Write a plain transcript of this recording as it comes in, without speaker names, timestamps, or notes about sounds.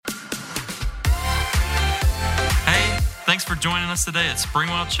Thanks for joining us today at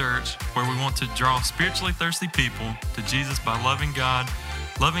Springwell Church, where we want to draw spiritually thirsty people to Jesus by loving God,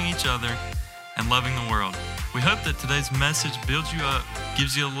 loving each other, and loving the world. We hope that today's message builds you up,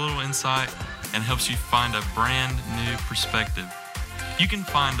 gives you a little insight, and helps you find a brand new perspective. You can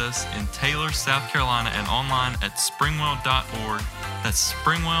find us in Taylor, South Carolina, and online at springwell.org. That's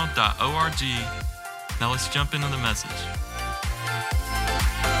springwell.org. Now let's jump into the message.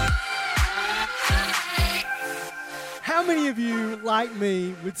 How many of you, like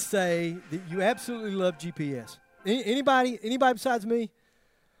me, would say that you absolutely love GPS? Anybody besides me?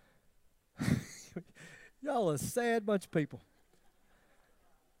 Y'all are a sad bunch of people.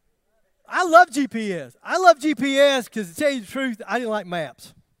 I love GPS. I love GPS because, to tell you the truth, I didn't like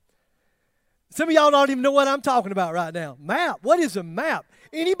maps. Some of y'all don't even know what I'm talking about right now. Map. What is a map?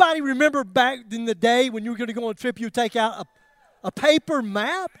 Anybody remember back in the day when you were going to go on a trip, you would take out a paper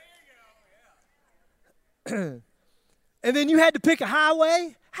map? And then you had to pick a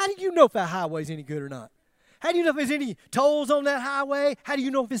highway. How do you know if that highway is any good or not? How do you know if there's any tolls on that highway? How do you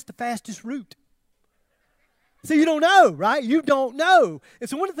know if it's the fastest route? So you don't know, right? You don't know. And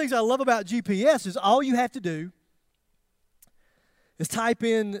so one of the things I love about GPS is all you have to do is type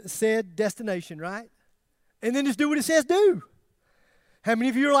in said destination, right? And then just do what it says do. How many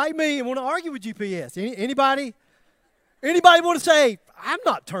of you are like me and want to argue with GPS? Anybody want to say, I'm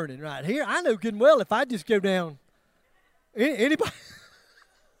not turning right here? I know good and well if I just go down. Anybody?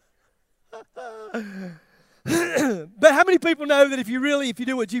 But how many people know that if you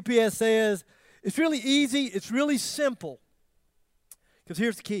do what GPS says, it's really easy, it's really simple? Because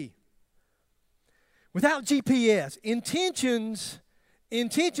here's the key. Without GPS, intentions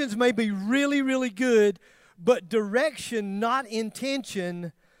may be really, really good, but direction, not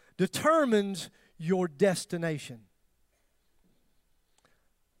intention, determines your destination.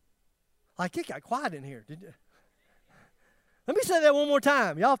 Like, it got quiet in here, didn't you? Let me say that one more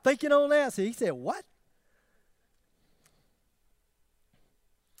time. Y'all thinking on that? See, he said, what?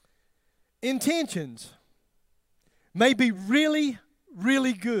 Intentions may be really,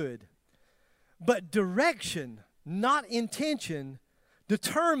 really good, but direction, not intention,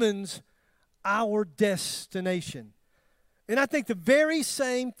 determines our destination. And I think the very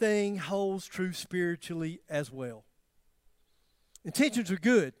same thing holds true spiritually as well. Intentions are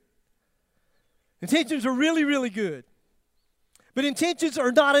good. Intentions are really, really good. But intentions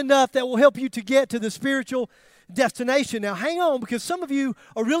are not enough that will help you to get to the spiritual destination. Now, hang on, because some of you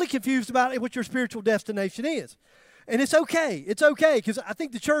are really confused about what your spiritual destination is. And it's okay. It's okay, because I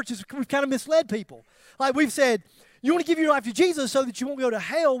think the church we've kind of misled people. Like we've said, you want to give your life to Jesus so that you won't go to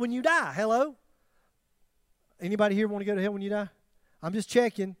hell when you die. Hello? Anybody here want to go to hell when you die? I'm just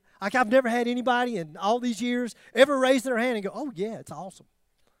checking. Like, I've never had anybody in all these years ever raise their hand and go, oh, yeah, it's awesome.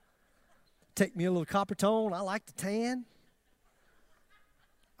 Take me a little copper tone. I like the tan.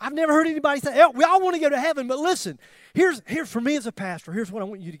 I've never heard anybody say, oh, we all want to go to heaven, but listen, here's for me as a pastor, here's what I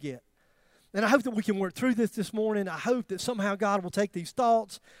want you to get. And I hope that we can work through this morning. I hope that somehow God will take these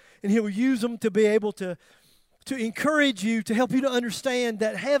thoughts and He'll use them to be able to encourage you, to help you to understand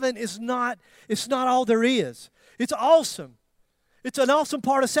that heaven it's not all there is. It's awesome. It's an awesome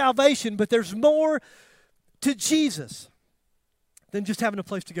part of salvation, but there's more to Jesus than just having a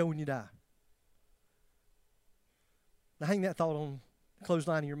place to go when you die. Now hang that thought on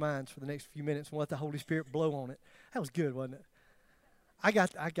clothesline of your minds for the next few minutes and let the Holy Spirit blow on it. That was good, wasn't it? I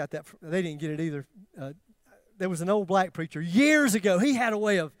got that. They didn't get it either. There was an old black preacher years ago. He had a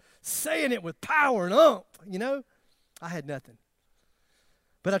way of saying it with power and umph, you know. I had nothing.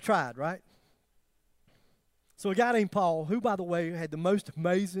 But I tried, right? So a guy named Paul, who, by the way, had the most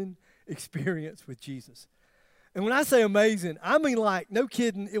amazing experience with Jesus. And when I say amazing, I mean like, no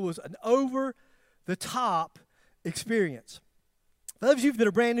kidding, it was an over-the-top experience. For those of you that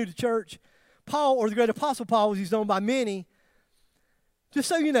are brand new to church, Paul, or the great apostle Paul, as he's known by many, just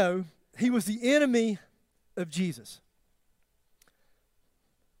so you know, he was the enemy of Jesus.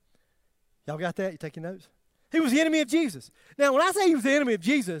 Y'all got that? You taking notes? He was the enemy of Jesus. Now, when I say he was the enemy of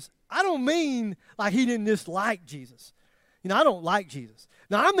Jesus, I don't mean like he didn't dislike Jesus. You know, I don't like Jesus.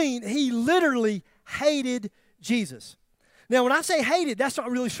 Now, I mean he literally hated Jesus. Now, when I say hated, that's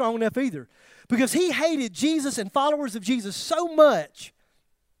not really strong enough either. Because he hated Jesus and followers of Jesus so much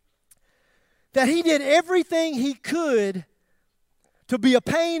that he did everything he could to be a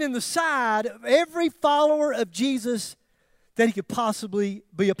pain in the side of every follower of Jesus that he could possibly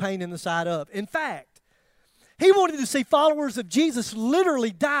be a pain in the side of. In fact, he wanted to see followers of Jesus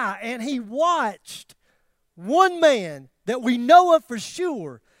literally die, and he watched one man that we know of for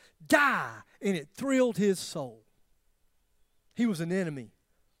sure die, and it thrilled his soul. He was an enemy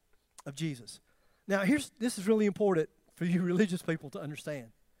of Jesus. Now, this is really important for you religious people to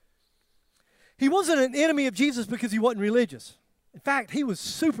understand. He wasn't an enemy of Jesus because he wasn't religious. In fact, he was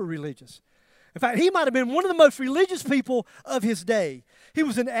super religious. In fact, he might have been one of the most religious people of his day. He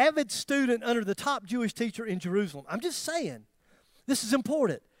was an avid student under the top Jewish teacher in Jerusalem. I'm just saying, this is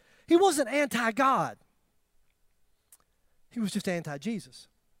important. He wasn't anti-God. He was just anti-Jesus.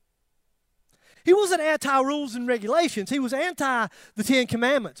 He wasn't anti-rules and regulations. He was anti the Ten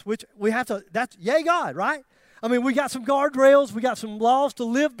Commandments, which we have to, that's yay God, right? I mean, we got some guardrails, we got some laws to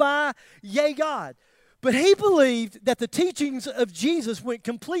live by, yay God. But he believed that the teachings of Jesus went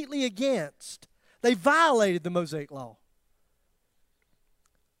completely against, they violated the Mosaic law.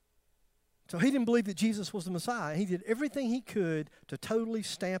 So he didn't believe that Jesus was the Messiah. He did everything he could to totally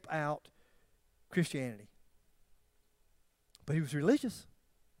stamp out Christianity. But he was religious.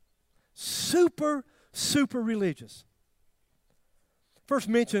 Super, super religious. First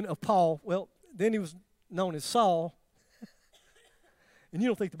mention of Paul, well, then he was known as Saul. And you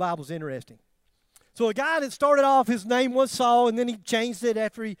don't think the Bible's interesting. So a guy that started off, his name was Saul, and then he changed it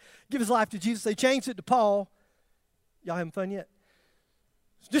after he gave his life to Jesus. They changed it to Paul. Y'all having fun yet?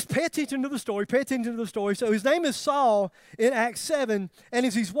 Just pay attention to the story. Pay attention to the story. So his name is Saul in Acts 7, and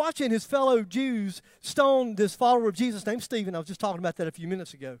as he's watching his fellow Jews stone this follower of Jesus named Stephen, I was just talking about that a few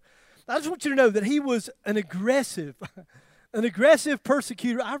minutes ago. I just want you to know that he was an aggressive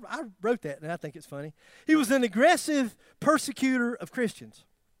persecutor. I wrote that, and I think it's funny. He was an aggressive persecutor of Christians,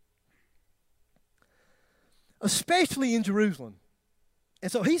 especially in Jerusalem.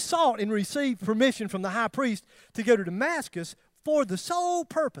 And so he sought and received permission from the high priest to go to Damascus for the sole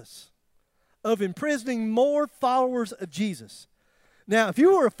purpose of imprisoning more followers of Jesus. Now, if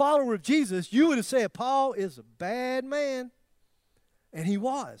you were a follower of Jesus, you would have said, Paul is a bad man. And he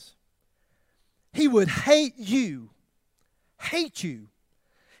was. He would hate you. Hate you.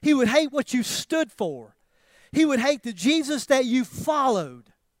 He would hate what you stood for. He would hate the Jesus that you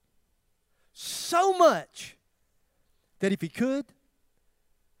followed so much that if he could,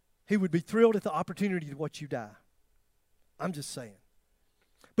 he would be thrilled at the opportunity to watch you die. I'm just saying.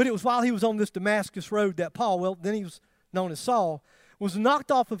 But it was while he was on this Damascus road that Paul, well, then he was known as Saul, was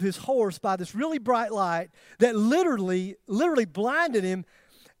knocked off of his horse by this really bright light that literally blinded him.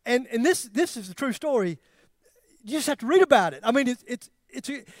 And this is the true story. You just have to read about it. I mean,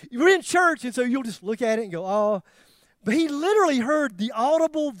 you're in church, and so you'll just look at it and go, oh. But he literally heard the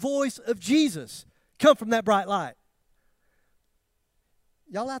audible voice of Jesus come from that bright light.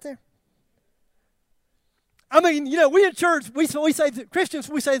 Y'all out there? I mean, you know, we in church, we say, Christians,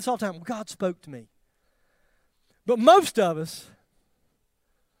 we say this all the time, God spoke to me. But most of us,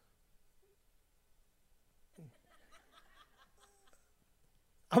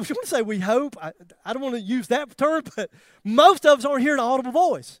 I was going to say we hope. I don't want to use that term, but most of us aren't hearing an audible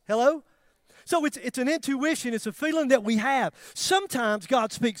voice. Hello? So it's an intuition. It's a feeling that we have. Sometimes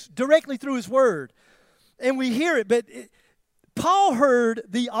God speaks directly through his word, and we hear it. But Paul heard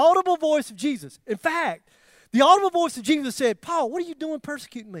the audible voice of Jesus. In fact, the audible voice of Jesus said, Paul, what are you doing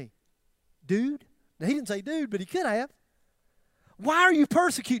persecuting me? Dude. Now, he didn't say dude, but he could have. Why are you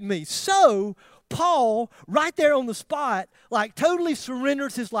persecuting me? So, Paul, right there on the spot, like totally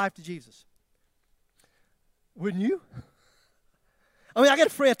surrenders his life to Jesus. Wouldn't you? I mean, I got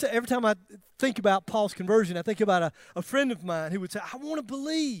a friend, every time I think about Paul's conversion, I think about a friend of mine who would say, I want to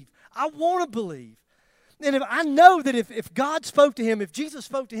believe. I want to believe. And if I know that if God spoke to him, if Jesus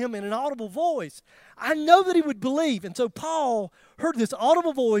spoke to him in an audible voice, I know that he would believe. And so Paul heard this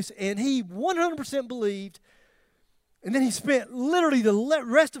audible voice, and he 100% believed. And then he spent literally the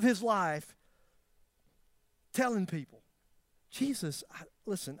rest of his life telling people, Jesus,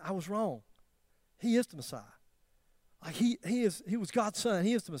 listen, I was wrong. He is the Messiah. Like he was God's son.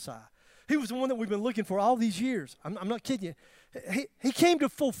 He is the Messiah. He was the one that we've been looking for all these years. I'm not kidding you. He came to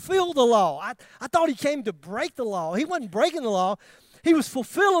fulfill the law. I thought he came to break the law. He wasn't breaking the law. He was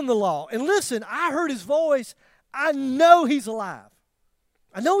fulfilling the law. And listen, I heard his voice. I know he's alive.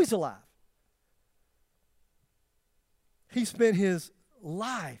 I know he's alive. He spent his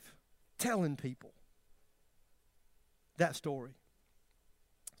life telling people that story.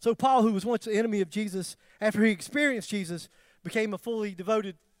 So Paul, who was once the enemy of Jesus, after he experienced Jesus, became a fully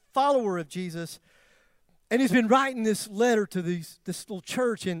devoted follower of Jesus. And he's been writing this letter to this little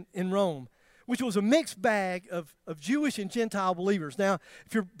church in Rome, which was a mixed bag of Jewish and Gentile believers. Now,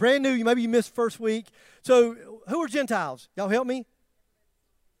 if you're brand new, maybe you missed first week. So who are Gentiles? Y'all help me?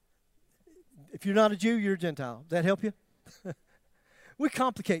 If you're not a Jew, you're a Gentile. Does that help you? We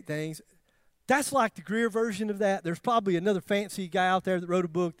complicate things. That's like the Greer version of that. There's probably another fancy guy out there that wrote a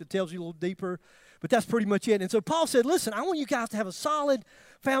book that tells you a little deeper. But that's pretty much it. And so Paul said, listen, I want you guys to have a solid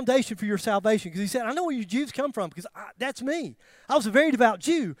foundation for your salvation. Because he said, I know where you Jews come from, because that's me. I was a very devout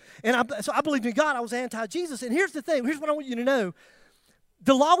Jew. And so I believed in God. I was anti-Jesus. And here's the thing. Here's what I want you to know.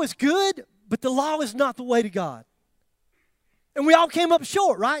 The law is good, but the law is not the way to God. And we all came up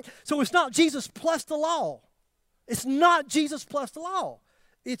short, right? So it's not Jesus plus the law. It's not Jesus plus the law.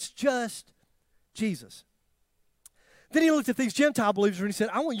 It's just Jesus. Then he looked at these Gentile believers and he said,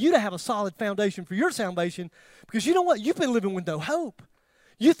 I want you to have a solid foundation for your salvation, because you know what? You've been living with no hope.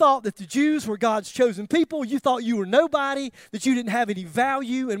 You thought that the Jews were God's chosen people. You thought you were nobody, that you didn't have any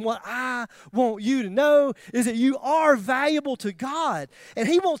value. And what I want you to know is that you are valuable to God. And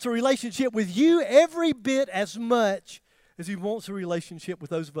he wants a relationship with you every bit as much as he wants a relationship with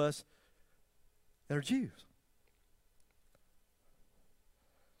those of us that are Jews.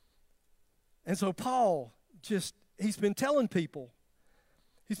 And so Paul he's been telling people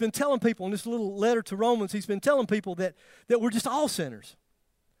in this little letter to Romans, he's been telling people that we're just all sinners.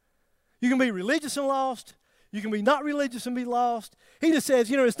 You can be religious and lost. You can be not religious and be lost. He just says,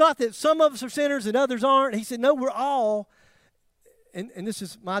 it's not that some of us are sinners and others aren't. He said, no, we're all, and this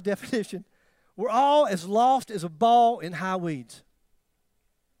is my definition, we're all as lost as a ball in high weeds.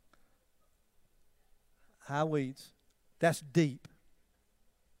 High weeds. That's deep.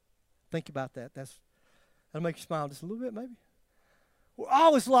 Think about that. That'll make you smile just a little bit, maybe. We're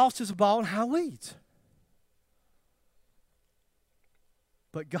all as lost as a ball in high weeds.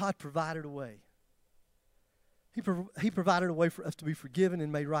 But God provided a way. He provided a way for us to be forgiven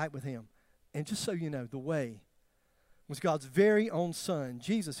and made right with him. And just so you know, the way was God's very own Son,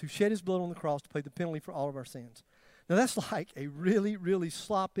 Jesus, who shed his blood on the cross to pay the penalty for all of our sins. Now that's like a really, really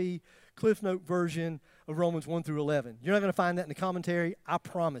sloppy Cliff Note version of Romans 1 through 11. You're not going to find that in the commentary, I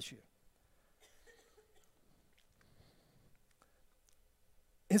promise you.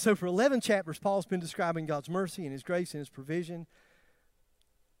 And so for 11 chapters, Paul's been describing God's mercy and his grace and his provision.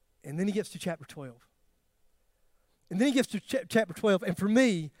 And then he gets to chapter 12. And then he gets to chapter 12. And for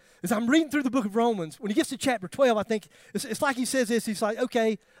me, as I'm reading through the book of Romans, when he gets to chapter 12, I think it's like he says this. He's like,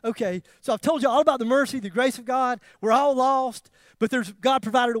 okay. So I've told you all about the mercy, the grace of God. We're all lost, but God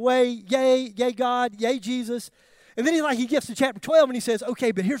provided a way. Yay God, yay Jesus. And then he gets to chapter 12 and he says,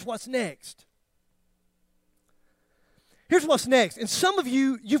 okay, but here's what's next. Here's what's next. And some of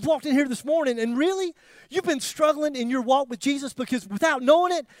you've walked in here this morning and really, you've been struggling in your walk with Jesus because without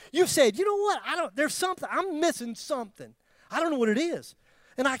knowing it, you've said, you know what, there's something, I'm missing something. I don't know what it is.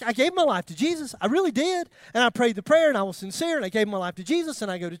 And I gave my life to Jesus. I really did. And I prayed the prayer and I was sincere and I gave my life to Jesus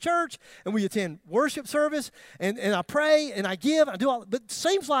and I go to church and we attend worship service and I pray and I give. I do all, but it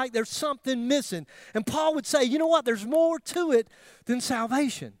seems like there's something missing. And Paul would say, you know what, there's more to it than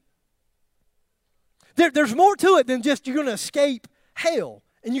salvation. There's more to it than just you're going to escape hell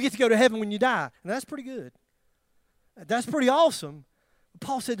and you get to go to heaven when you die. And that's pretty good. That's pretty awesome.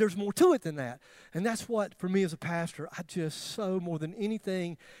 Paul said there's more to it than that. And that's what, for me as a pastor, I just so more than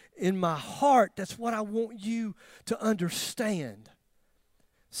anything in my heart, that's what I want you to understand.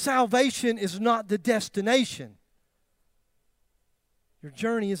 Salvation is not the destination. Your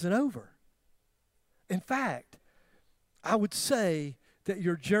journey isn't over. In fact, I would say that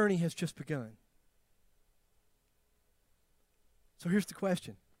your journey has just begun. So here's the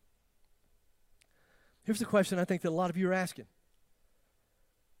question. Here's the question I think that a lot of you are asking.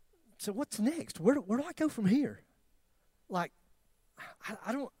 So what's next? Where do I go from here? Like,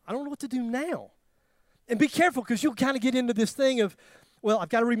 I don't know what to do now. And be careful because you'll kind of get into this thing of, well, I've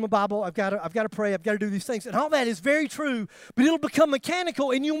got to read my Bible, I've got to pray, I've got to do these things. And all that is very true, but it'll become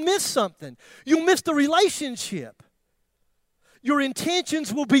mechanical and you'll miss something. You'll miss the relationship. Your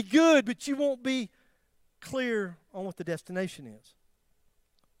intentions will be good, but you won't be clear on what the destination is.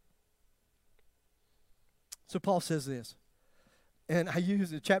 So Paul says this, and I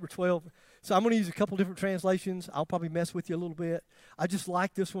use it, chapter 12. So I'm going to use a couple different translations. I'll probably mess with you a little bit. I just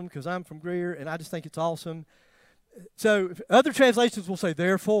like this one because I'm from Greer, and I just think it's awesome. So other translations will say,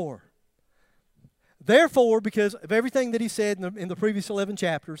 therefore. Therefore, because of everything that he said in the previous 11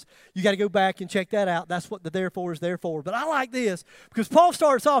 chapters, you got to go back and check that out. That's what the therefore is there for. But I like this because Paul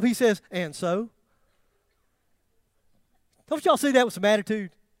starts off, he says, and so. Don't y'all see that with some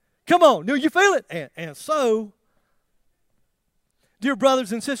attitude? Come on, do you feel it? And so, dear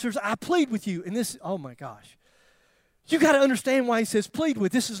brothers and sisters, I plead with you. And this, oh my gosh. You got to understand why he says plead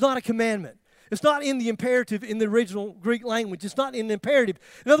with. This is not a commandment. It's not in the imperative in the original Greek language. It's not in the imperative.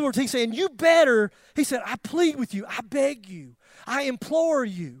 In other words, he's saying, you better, he said, I plead with you. I beg you. I implore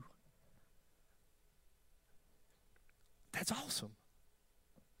you. That's awesome.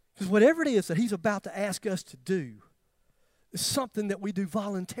 Because whatever it is that he's about to ask us to do, is something that we do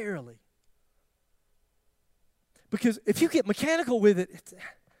voluntarily. Because if you get mechanical with it,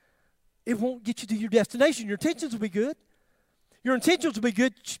 it won't get you to your destination. Your intentions will be good. Your intentions will be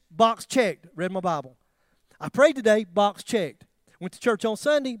good. Box checked. Read my Bible. I prayed today. Box checked. Went to church on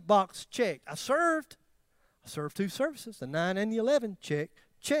Sunday. Box checked. I served 2 services, the 9 and the 11.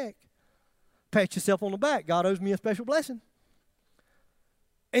 Check. Pat yourself on the back. God owes me a special blessing.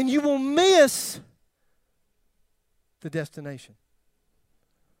 And you will miss the destination.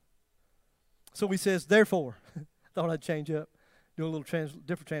 So he says, therefore, thought I'd change up, do a little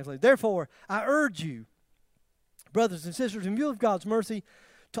different translation. Therefore, I urge you, brothers and sisters, in view of God's mercy,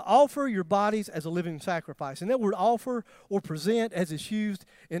 to offer your bodies as a living sacrifice. And that word offer or present, as it's used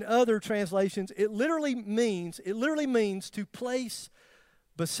in other translations, it literally means to place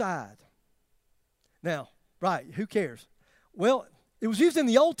beside. Now, right, who cares? Well, it was used in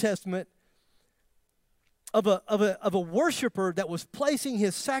the Old Testament of a worshiper that was placing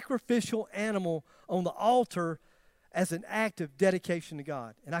his sacrificial animal on the altar as an act of dedication to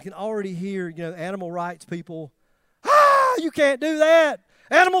God. And I can already hear, animal rights people, you can't do that.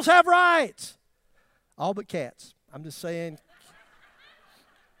 Animals have rights. All but cats. I'm just saying.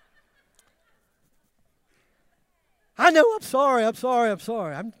 I know, I'm sorry.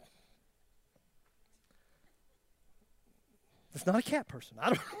 It's not a cat person. I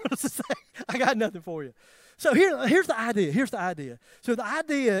don't know what to say. I got nothing for you. So here's the idea. So the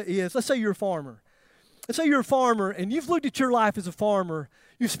idea is, let's say you're a farmer. And you've looked at your life as a farmer.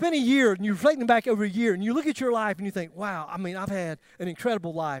 You've spent a year and you're reflecting back over a year and you look at your life and you think, wow, I've had an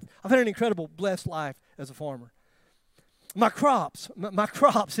incredible life. I've had an incredible, blessed life as a farmer. My crops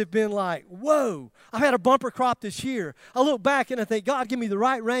have been like, whoa, I've had a bumper crop this year. I look back and I think, God, give me the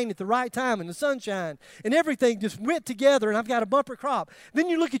right rain at the right time and the sunshine. And everything just went together and I've got a bumper crop. Then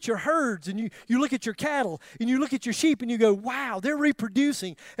you look at your herds and you look at your cattle and you look at your sheep and you go, wow, they're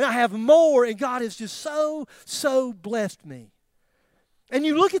reproducing and I have more and God has just so blessed me. And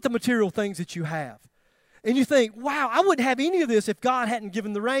you look at the material things that you have. And you think, wow, I wouldn't have any of this if God hadn't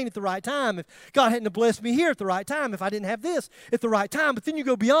given the rain at the right time, if God hadn't blessed me here at the right time, if I didn't have this at the right time. But then you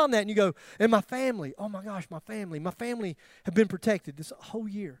go beyond that and you go, and my family, oh my gosh, my family have been protected this whole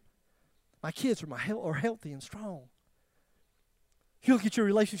year. My kids are healthy and strong. You look at your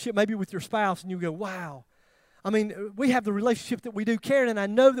relationship maybe with your spouse and you go, wow. We have the relationship that we do. Karen and I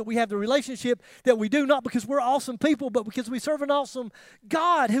know that we have the relationship that we do, not because we're awesome people, but because we serve an awesome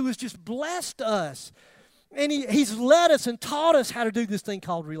God who has just blessed us. And he's led us and taught us how to do this thing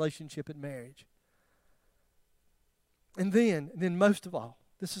called relationship and marriage. And then most of all,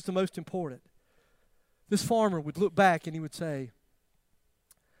 this is the most important. This farmer would look back and he would say,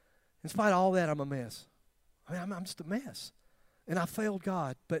 in spite of all that, I'm a mess. I'm just a mess. And I failed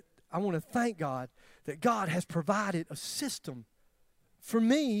God. But I want to thank God that God has provided a system for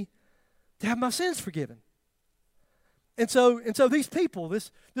me to have my sins forgiven. And so these people,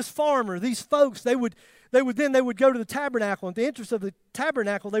 this farmer, these folks, they would go to the tabernacle. At the entrance of the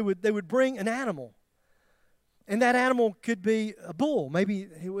tabernacle, they would bring an animal. And that animal could be a bull. Maybe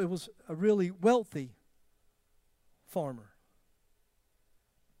it was a really wealthy farmer.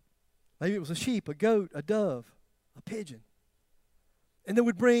 Maybe it was a sheep, a goat, a dove, a pigeon. And they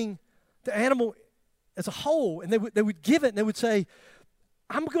would bring the animal as a whole, and they would give it, and they would say,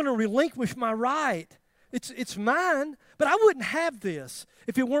 I'm going to relinquish my right. It's mine, but I wouldn't have this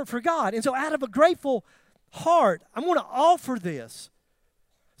if it weren't for God. And so out of a grateful heart, I'm going to offer this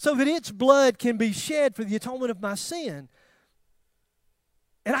so that its blood can be shed for the atonement of my sin.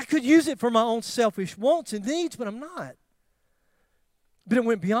 And I could use it for my own selfish wants and needs, but I'm not. But it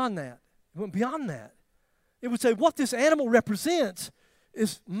went beyond that. It would say, what this animal represents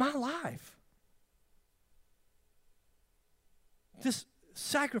is my life. This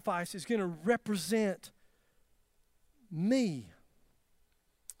sacrifice is going to represent me.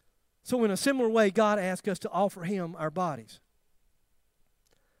 So in a similar way, God asks us to offer Him our bodies.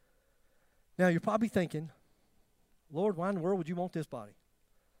 Now, you're probably thinking, Lord, why in the world would you want this body?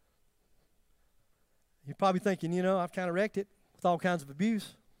 You're probably thinking, I've kind of wrecked it with all kinds of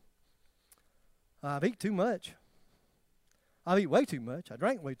abuse. I've eaten too much. I've eaten way too much. I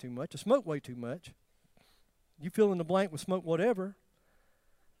drank way too much. I smoked way too much. You fill in the blank with smoke whatever.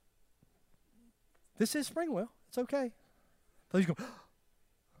 This is Springwell. It's okay. So you go,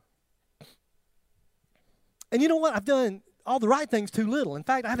 and you know what? I've done all the right things too little. In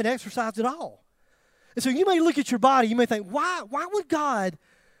fact, I haven't exercised at all. And so you may look at your body, you may think, why would God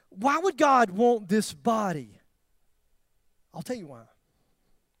want this body? I'll tell you why.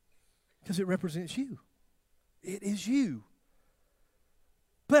 Because it represents you. It is you.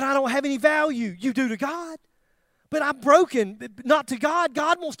 But I don't have any value. You do to God. But I'm broken, not to God.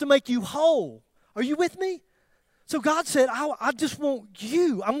 God wants to make you whole. Are you with me? So God said, I just want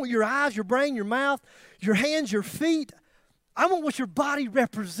you. I want your eyes, your brain, your mouth, your hands, your feet. I want what your body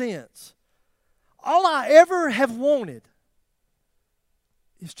represents. All I ever have wanted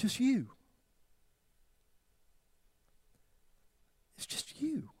is just you. It's just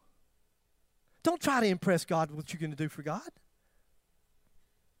you. Don't try to impress God with what you're going to do for God.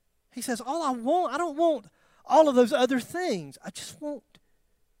 He says, all I want, I don't want all of those other things. I just want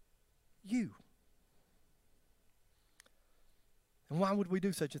you. And why would we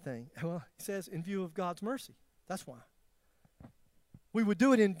do such a thing? Well, he says, in view of God's mercy. That's why. We would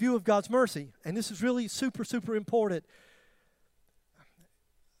do it in view of God's mercy. And this is really super, super important.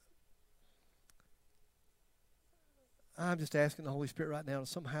 I'm just asking the Holy Spirit right now to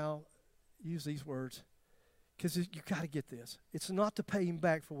somehow use these words. Because you've got to get this. It's not to pay him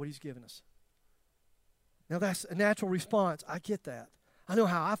back for what he's given us. Now, that's a natural response. I get that. I know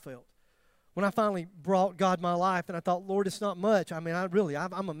how I felt. When I finally brought God my life and I thought, Lord, it's not much. I mean,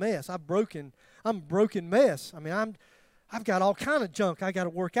 I'm a mess. I'm a broken mess. I mean, I've got all kind of junk I got to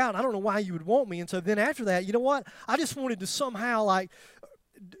work out. I don't know why you would want me. And so then after that, you know what? I just wanted to somehow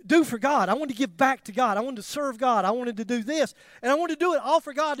do for God. I wanted to give back to God. I wanted to serve God. I wanted to do this. And I wanted to do it all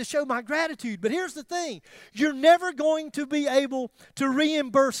for God to show my gratitude. But here's the thing. You're never going to be able to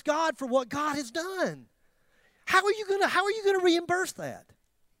reimburse God for what God has done. How are you going to reimburse that?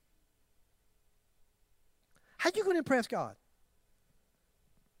 How are you going to impress God?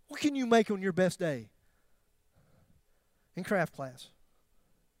 What can you make on your best day in craft class?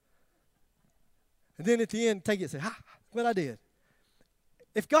 And then at the end, take it and say, what I did.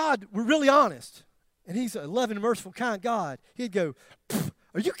 If God were really honest, and he's a loving, merciful, kind God, he'd go,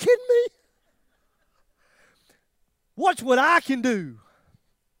 are you kidding me? Watch what I can do.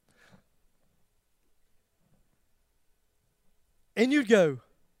 And you'd go,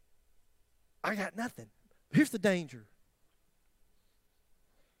 I got nothing. Here's the danger.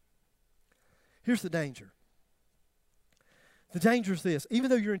 Here's the danger. The danger is this. Even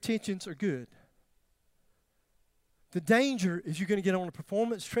though your intentions are good, the danger is you're going to get on a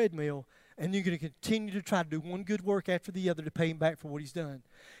performance treadmill and you're going to continue to try to do one good work after the other to pay him back for what he's done.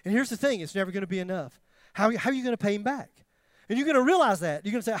 And here's the thing. It's never going to be enough. How are you going to pay him back? And you're going to realize that.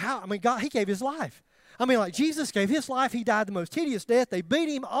 You're going to say, God, he gave his life. Like Jesus gave his life. He died the most hideous death. They beat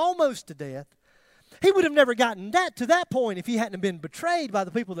him almost to death. He would have never gotten to that point if he hadn't been betrayed by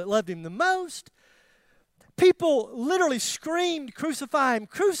the people that loved him the most. People literally screamed, crucify him,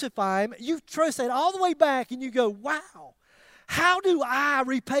 crucify him. You trace that all the way back and you go, wow, how do I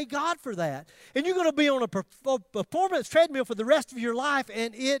repay God for that? And you're going to be on a performance treadmill for the rest of your life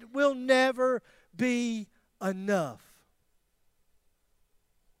and it will never be enough.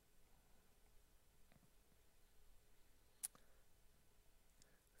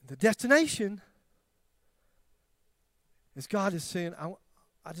 The destination is God is saying,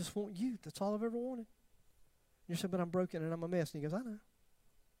 I just want you. That's all I've ever wanted. You said, but I'm broken and I'm a mess. And he goes, I know.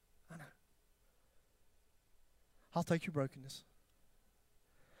 I'll take your brokenness.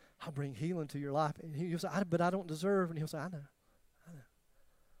 I'll bring healing to your life. And he'll say, but I don't deserve. And he'll say, I know.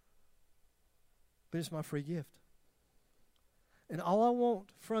 But it's my free gift. And all I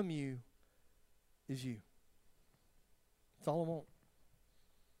want from you is you. That's all I want.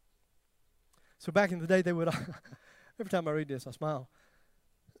 So back in the day, they would, every time I read this, I smile.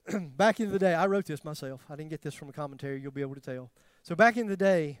 Back in the day, I wrote this myself. I didn't get this from a commentary. You'll be able to tell. So back in the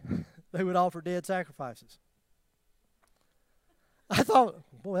day, they would offer dead sacrifices. I thought,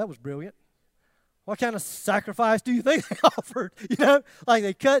 boy, that was brilliant. What kind of sacrifice do you think they offered? Like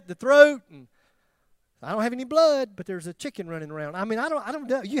they cut the throat, and I don't have any blood, but there's a chicken running around. I don't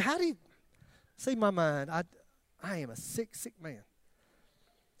know. How do you see my mind? I am a sick, sick man.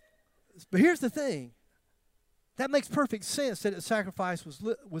 But here's the thing. That makes perfect sense that the sacrifice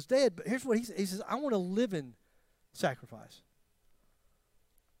was dead. But here's what he says. He says, I want a living sacrifice.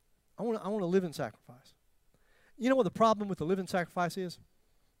 I want a living sacrifice. You know what the problem with the living sacrifice is?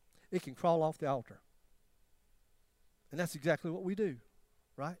 It can crawl off the altar. And that's exactly what we do,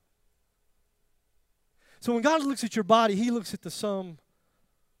 right? So when God looks at your body, he looks at the sum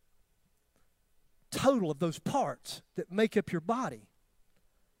total of those parts that make up your body.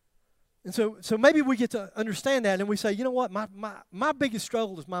 And so maybe we get to understand that and we say, you know what, my biggest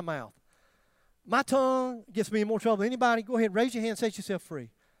struggle is my mouth. My tongue gets me in more trouble than anybody. Go ahead, raise your hand, set yourself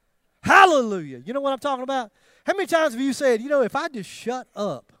free. Hallelujah. You know what I'm talking about? How many times have you said, if I just shut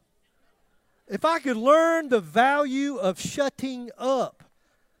up, if I could learn the value of shutting up,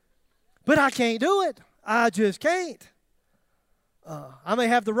 but I can't do it. I just can't. I may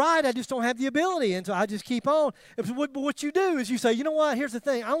have the right, I just don't have the ability, and so I just keep on. But what you do is you say, you know what, here's the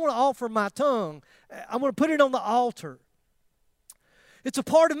thing. I want to offer my tongue. I'm going to put it on the altar. It's a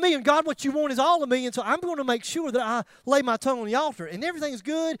part of me, and God, what you want is all of me, and so I'm going to make sure that I lay my tongue on the altar, and everything's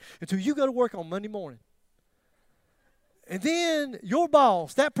good until you go to work on Monday morning. And then your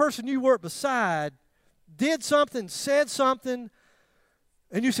boss, that person you work beside, did something, said something,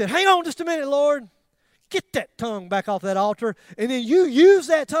 and you said, hang on just a minute, Lord. Get that tongue back off that altar, and then you use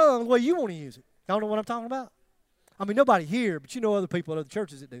that tongue the way you want to use it. Y'all know what I'm talking about? I mean, nobody here, but you know other people at other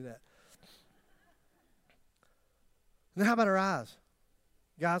churches that do that. And then how about our eyes?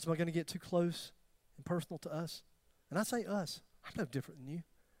 Guys, am I going to get too close and personal to us? And I say us. I'm no different than you.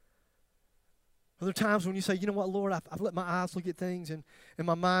 Are there times when you say, you know what, Lord, I've let my eyes look at things, and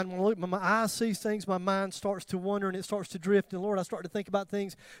my mind, when my eyes sees things, my mind starts to wander and it starts to drift. And Lord, I start to think about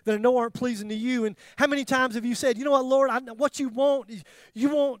things that I know aren't pleasing to you. And how many times have you said, you know what, Lord, what you want is you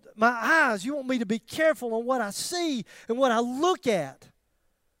want my eyes. You want me to be careful on what I see and what I look at.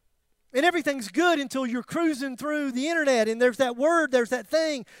 And everything's good until you're cruising through the internet and there's that word, there's that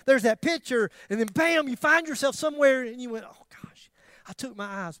thing, there's that picture, and then bam, you find yourself somewhere and you went, oh gosh, I took my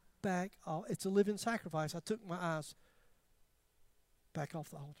eyes back off. It's a living sacrifice. I took my eyes back off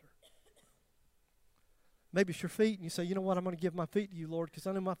the altar. Maybe it's your feet and you say, you know what, I'm going to give my feet to you, Lord, because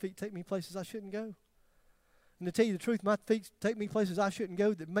I know my feet take me places I shouldn't go. And to tell you the truth, my feet take me places I shouldn't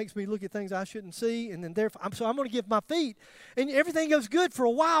go that makes me look at things I shouldn't see. And then so I'm going to give my feet. And everything goes good for a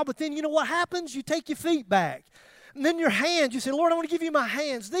while, but then you know what happens? You take your feet back. And then your hands, you say, Lord, I want to give you my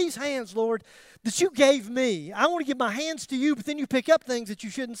hands. These hands, Lord, that you gave me. I want to give my hands to you, but then you pick up things that you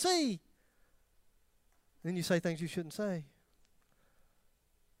shouldn't see. Then you say things you shouldn't say.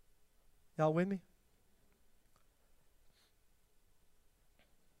 Y'all with me?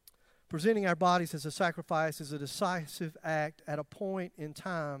 Presenting our bodies as a sacrifice is a decisive act at a point in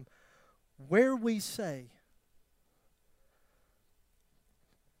time where we say,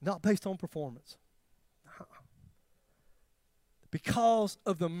 not based on performance, because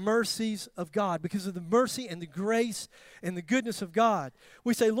of the mercies of God, because of the mercy and the grace and the goodness of God.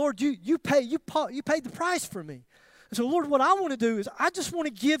 We say, Lord, you paid the price for me. And so, Lord, what I want to do is I just want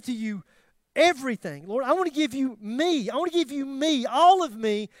to give to you everything. Lord, I want to give you me. I want to give you me, all of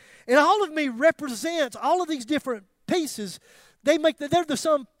me. And all of me represents all of these different pieces. They're the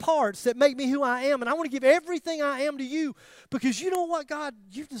sum parts that make me who I am. And I want to give everything I am to you because you know what, God?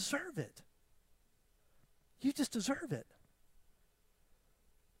 You deserve it. You just deserve it.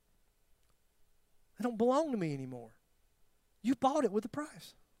 It don't belong to me anymore. You bought it with a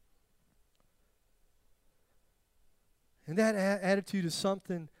price. And that attitude is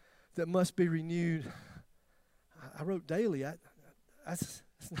something that must be renewed. I wrote daily. It's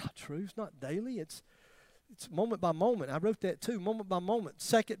not true. It's not daily. It's moment by moment. I wrote that too, moment by moment,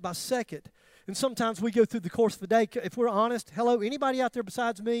 second by second. And sometimes we go through the course of the day. If we're honest, hello, anybody out there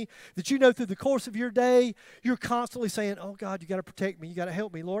besides me that you know through the course of your day, you're constantly saying, oh, God, you got to protect me. You got to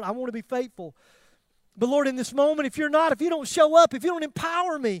help me, Lord. I want to be faithful. But Lord, in this moment, if you don't show up, if you don't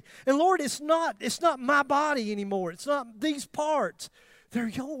empower me, and Lord, it's not my body anymore. It's not these parts. They're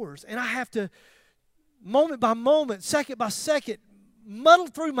yours. And I have to, moment by moment, second by second, muddle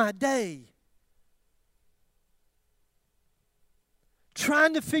through my day,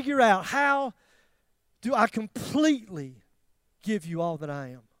 trying to figure out how do I completely give you all that I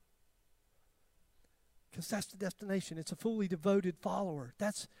am. Because that's the destination. It's a fully devoted follower.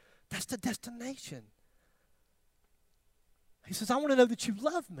 That's the destination. He says, I want to know that you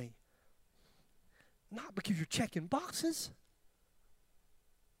love me. Not because you're checking boxes.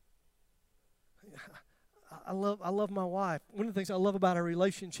 I love my wife. One of the things I love about our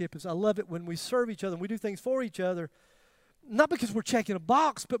relationship is I love it when we serve each other and we do things for each other, not because we're checking a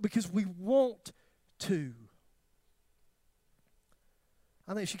box, but because we want to.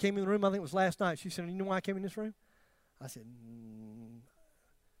 I think she came in the room, I think it was last night. She said, you know why I came in this room? I said,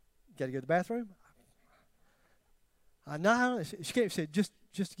 got to go to the bathroom? No. She came and said, just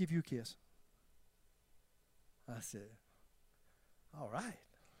to give you a kiss. I said, all right.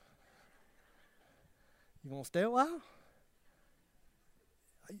 You want to stay a while?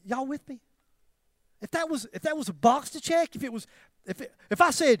 Y'all with me? If that was a box to check, if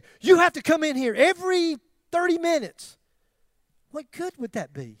I said you have to come in here every 30 minutes, what good would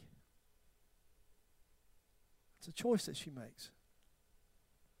that be? It's a choice that she makes.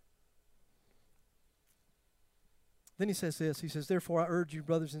 Then he says this. He says, therefore I urge you,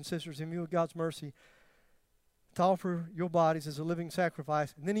 brothers and sisters, in view of God's mercy, to offer your bodies as a living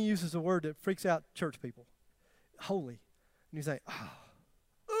sacrifice. And then he uses a word that freaks out church people. Holy. And you say,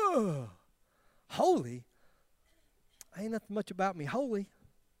 holy? ain't nothing much about me holy.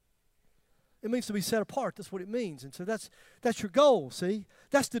 It means to be set apart. That's what it means. And so that's your goal, see?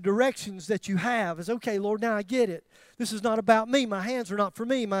 That's the directions that you have is, okay, Lord, now I get it. This is not about me. My hands are not for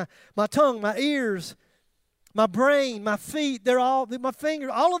me. My tongue, my ears, my brain, my feet, my fingers,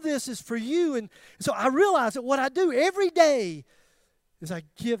 all of this is for you. And so I realize that what I do every day is I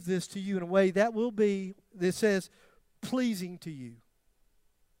give this to you in a way that will be, that says, pleasing to you.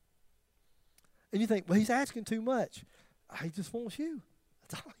 And you think, well, he's asking too much. He just wants you.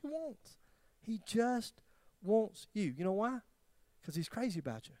 That's all he wants. He just wants you. You know why? Because he's crazy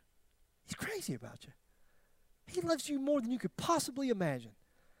about you. He's crazy about you. He loves you more than you could possibly imagine.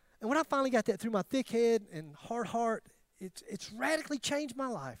 And when I finally got that through my thick head and hard heart, it's radically changed my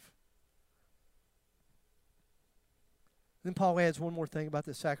life. Then Paul adds one more thing about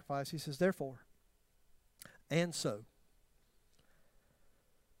this sacrifice. He says, therefore, and so,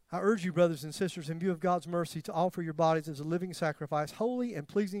 I urge you, brothers and sisters, in view of God's mercy, to offer your bodies as a living sacrifice, holy and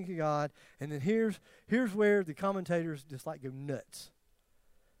pleasing to God. And then here's where the commentators just like go nuts,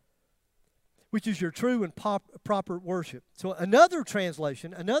 which is your true and proper worship. So another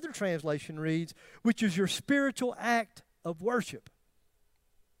translation reads, which is your spiritual act of worship.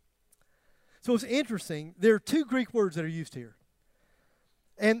 So it's interesting. There are two Greek words that are used here.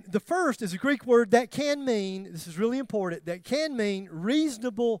 And the first is a Greek word that can mean, this is really important, that can mean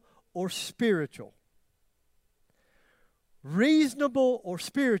reasonable or spiritual. Reasonable or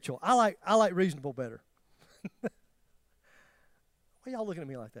spiritual. I like reasonable better. Why are y'all looking at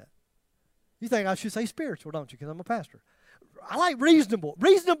me like that? You think I should say spiritual, don't you? Because I'm a pastor. I like reasonable.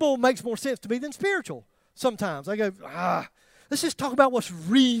 Reasonable makes more sense to me than spiritual sometimes. I go, let's just talk about what's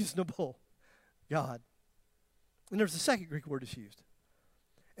reasonable, God. And there's a second Greek word that's used.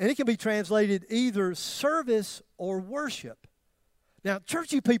 And it can be translated either service or worship. Now,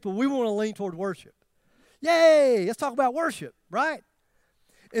 churchy people, we want to lean toward worship. Yay, let's talk about worship, right?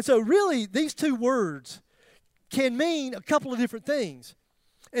 And so really, these two words can mean a couple of different things.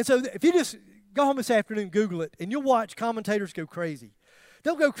 And so if you just go home this afternoon and Google it, and you'll watch commentators go crazy.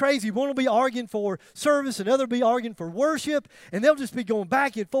 They'll go crazy. One will be arguing for service, another will be arguing for worship, and they'll just be going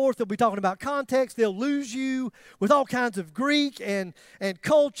back and forth. They'll be talking about context. They'll lose you with all kinds of Greek and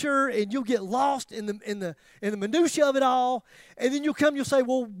culture, and you'll get lost in the minutia of it all. And then you'll say,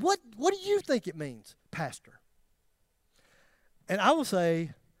 well, what do you think it means, Pastor? And I will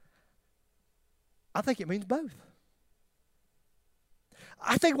say, I think it means both.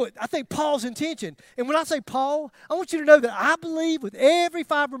 I think Paul's intention, and when I say Paul, I want you to know that I believe with every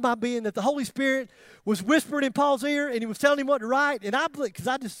fiber of my being that the Holy Spirit was whispering in Paul's ear and he was telling him what to write. And I believe, because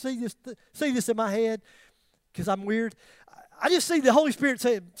I just see this in my head, because I'm weird. I just see the Holy Spirit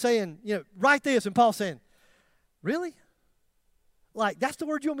saying, write this, and Paul saying, really? Like, that's the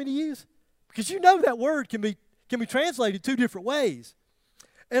word you want me to use? Because you know that word can be translated two different ways.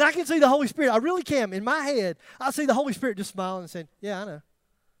 And I can see the Holy Spirit. I really can. In my head, I see the Holy Spirit just smiling and saying, yeah, I know.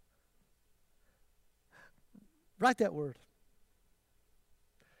 Write that word.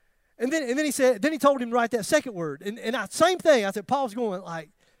 And then he told him to write that second word. And same thing. I said, Paul's going like,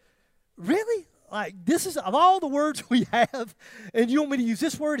 really? Like, this is, of all the words we have, and you want me to use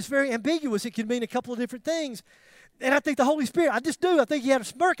this word? It's very ambiguous. It can mean a couple of different things. And I think the Holy Spirit, I just do. I think he had a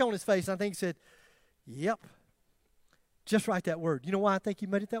smirk on his face. And I think he said, yep, just write that word. You know why I think he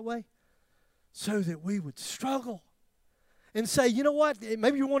made it that way? So that we would struggle and say, you know what?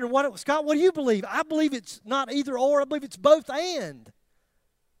 Maybe you're wondering, Scott, what do you believe? I believe it's not either or. I believe it's both and.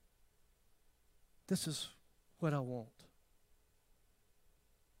 This is what I want.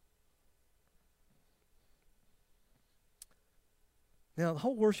 Now, the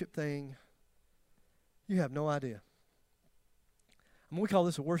whole worship thing, you have no idea. I mean, we call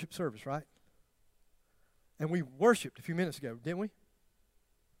this a worship service, right? And we worshiped a few minutes ago, didn't we?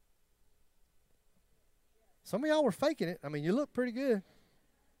 Some of y'all were faking it. I mean, you look pretty good.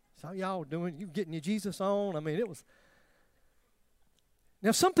 Some of y'all were doing, you getting your Jesus on. I mean, it was.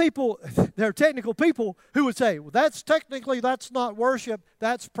 Now, some people, there are technical people who would say, well, that's not worship,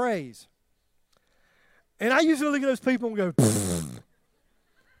 that's praise. And I usually look at those people and go,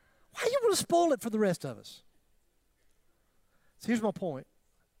 why do you want to spoil it for the rest of us? So here's my point.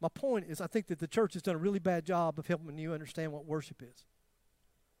 My point is I think that the church has done a really bad job of helping you understand what worship is.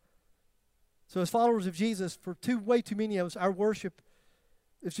 So as followers of Jesus, for way too many of us, our worship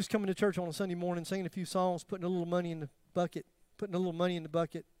is just coming to church on a Sunday morning, singing a few songs, putting a little money in the bucket, putting a little money, I'm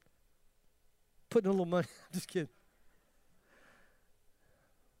just kidding.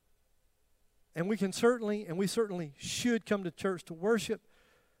 And we certainly should come to church to worship,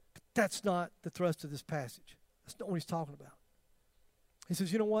 but that's not the thrust of this passage. That's not what he's talking about. He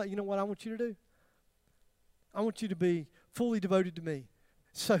says, you know what I want you to do? I want you to be fully devoted to me.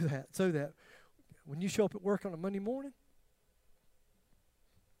 So that when you show up at work on a Monday morning,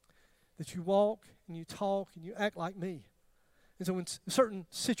 that you walk and you talk and you act like me. And so when certain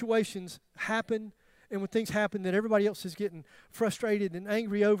situations happen, and when things happen that everybody else is getting frustrated and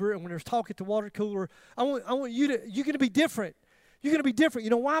angry over, and when there's talk at the water cooler, I want you're going to be different. You're going to be different. You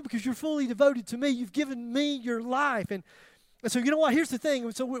know why? Because you're fully devoted to me. You've given me your life. And so you know what? Here's the thing.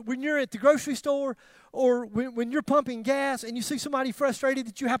 So when you're at the grocery store or when you're pumping gas and you see somebody frustrated,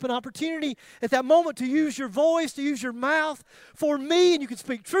 that you have an opportunity at that moment to use your voice, to use your mouth for me, and you can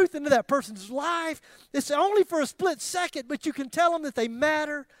speak truth into that person's life. It's only for a split second, but you can tell them that they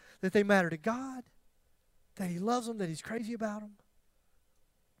matter to God, that He loves them, that He's crazy about them.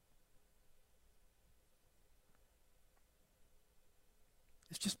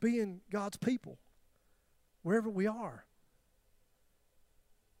 It's just being God's people wherever we are.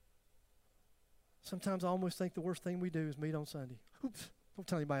 Sometimes I almost think the worst thing we do is meet on Sunday. Oops, don't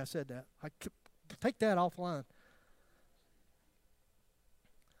tell anybody I said that. Take that offline.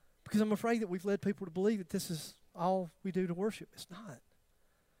 Because I'm afraid that we've led people to believe that this is all we do to worship. It's not.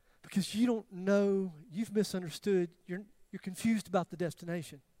 Because you don't know, you've misunderstood, you're confused about the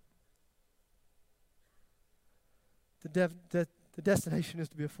destination. The destination is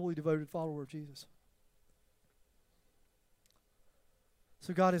to be a fully devoted follower of Jesus.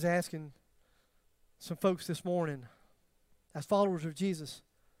 So God is asking some folks this morning, as followers of Jesus,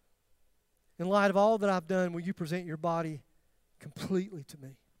 in light of all that I've done, will you present your body completely to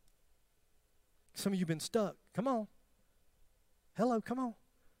me? Some of you have been stuck. Come on. Hello, come on.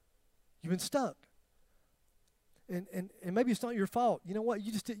 You've been stuck. And maybe it's not your fault. You know what?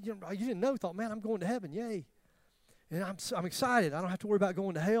 You didn't know. Thought, man, I'm going to heaven. Yay. And I'm excited. I don't have to worry about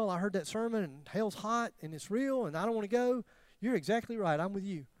going to hell. I heard that sermon, and hell's hot, and it's real, and I don't want to go. You're exactly right. I'm with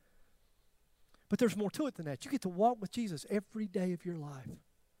you. But there's more to it than that. You get to walk with Jesus every day of your life.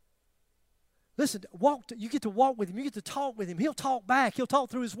 Listen, you get to walk with Him. You get to talk with Him. He'll talk back. He'll talk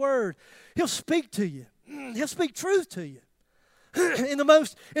through His Word. He'll speak to you. He'll speak truth to you. in the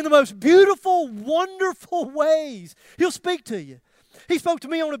most beautiful, wonderful ways. He'll speak to you. He spoke to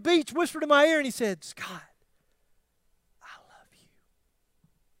me on a beach, whispered in my ear, and He said, Scott, I love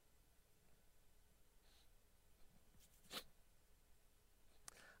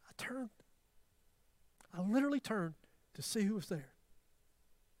you. I literally turned to see who was there.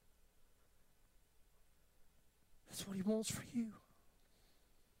 That's what He wants for you.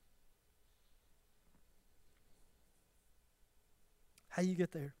 How you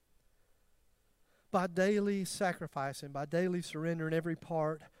get there? By daily sacrificing, by daily surrendering every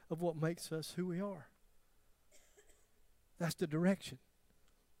part of what makes us who we are. That's the direction.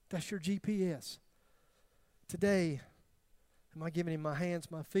 That's your GPS. Today, am I giving Him my hands,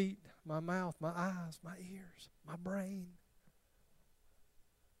 my feet, my mouth, my eyes, my ears, my brain?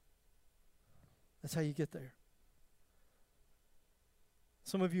 That's how you get there.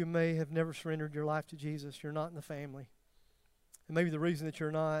 Some of you may have never surrendered your life to Jesus. You're not in the family. And maybe the reason that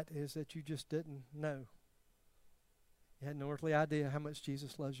you're not is that you just didn't know. You had no earthly idea how much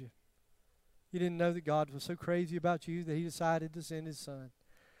Jesus loves you. You didn't know that God was so crazy about you that He decided to send His Son.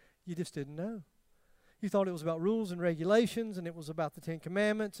 You just didn't know. You thought it was about rules and regulations, and it was about the Ten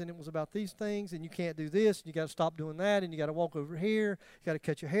Commandments, and it was about these things, and you can't do this, and you got to stop doing that, and you got to walk over here, you got to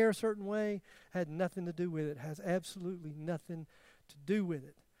cut your hair a certain way. It had nothing to do with it. It has absolutely nothing to do with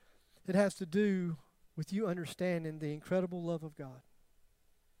it. It has to do with you understanding the incredible love of God.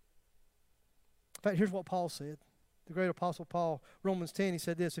 In fact, here's what Paul said. The great apostle Paul, Romans 10, he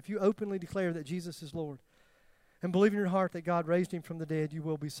said this, if you openly declare that Jesus is Lord and believe in your heart that God raised Him from the dead, you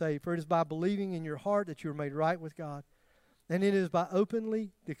will be saved. For it is by believing in your heart that you are made right with God, and it is by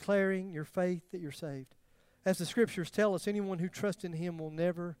openly declaring your faith that you're saved. As the Scriptures tell us, anyone who trusts in Him will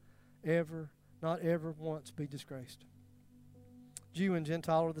never, ever, not ever once be disgraced. Jew and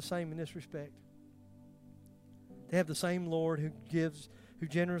Gentile are the same in this respect. They have the same Lord who gives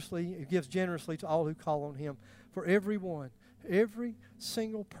generously to all who call on Him. For everyone, every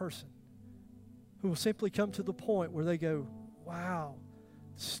single person who will simply come to the point where they go, wow,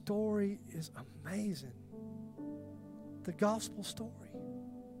 the story is amazing. The gospel story,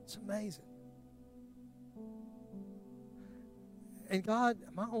 it's amazing. And God,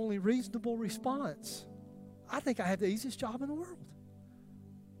 my only reasonable response, I think I have the easiest job in the world.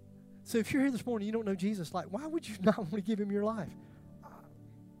 So if you're here this morning, you don't know Jesus, like, why would you not want to give Him your life?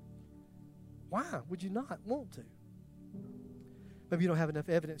 Why would you not want to? Maybe you don't have enough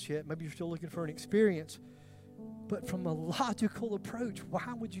evidence yet. Maybe you're still looking for an experience. But from a logical approach,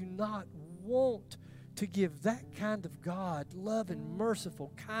 why would you not want to give that kind of God, loving,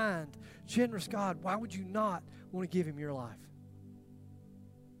 merciful, kind, generous God, why would you not want to give him your life?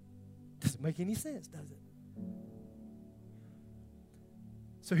 Doesn't make any sense, does it?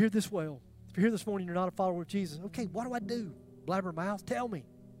 So hear this well. If you're here this morning, you're not a follower of Jesus. Okay, what do I do? Blabbermouth, tell me.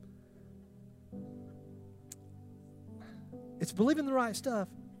 It's believing the right stuff.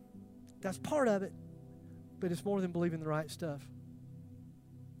 That's part of it. But it's more than believing the right stuff.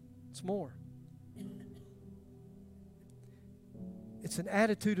 It's more. It's an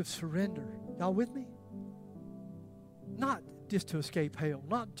attitude of surrender. Y'all with me? Not just to escape hell,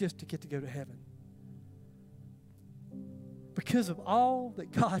 not just to get to go to heaven. Because of all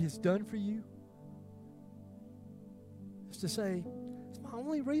that God has done for you, is to say, it's my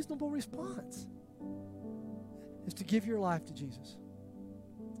only reasonable response, is to give your life to Jesus.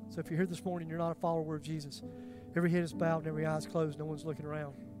 So if you're here this morning, you're not a follower of Jesus, every head is bowed and every eye is closed, no one's looking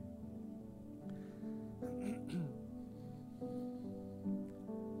around.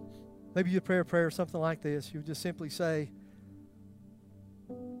 Maybe you pray a prayer or something like this. You would just simply say,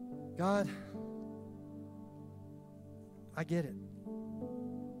 God, I get it.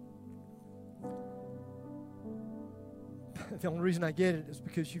 The only reason I get it is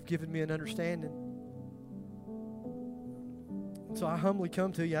because you've given me an understanding. So I humbly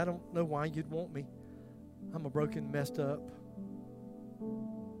come to you. I don't know why you'd want me. I'm a broken, messed up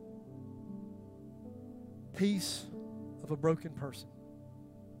piece of a broken person.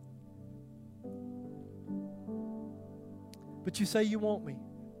 But you say you want me.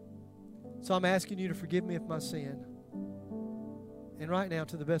 So I'm asking you to forgive me of my sin. And right now,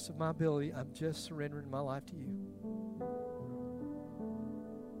 to the best of my ability, I'm just surrendering my life to you.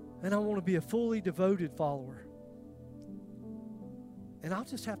 And I want to be a fully devoted follower. And I'll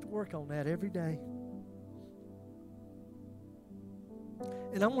just have to work on that every day.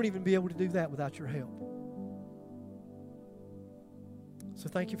 And I won't even be able to do that without your help. So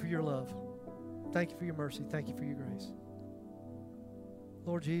thank you for your love. Thank you for your mercy. Thank you for your grace.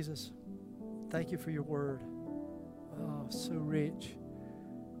 Lord Jesus, thank you for your word. Oh, so rich.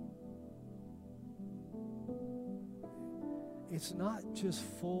 It's not just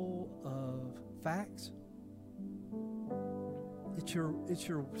full of facts. It's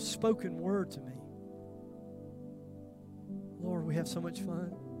your spoken word to me. Lord, we have so much fun.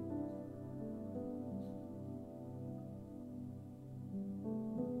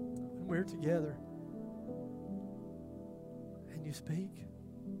 When we're together and you speak.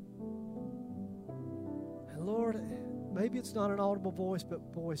 And Lord, maybe it's not an audible voice,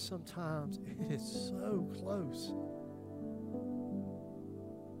 but boy, sometimes it is so close.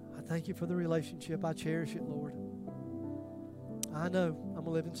 I thank you for the relationship. I cherish it, Lord. I know I'm a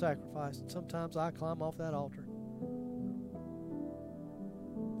living sacrifice, and sometimes I climb off that altar.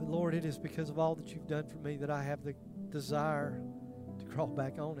 But Lord, it is because of all that you've done for me that I have the desire to crawl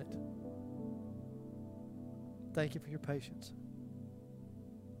back on it. Thank you for your patience.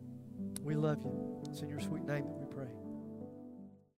 We love you. It's in your sweet name that we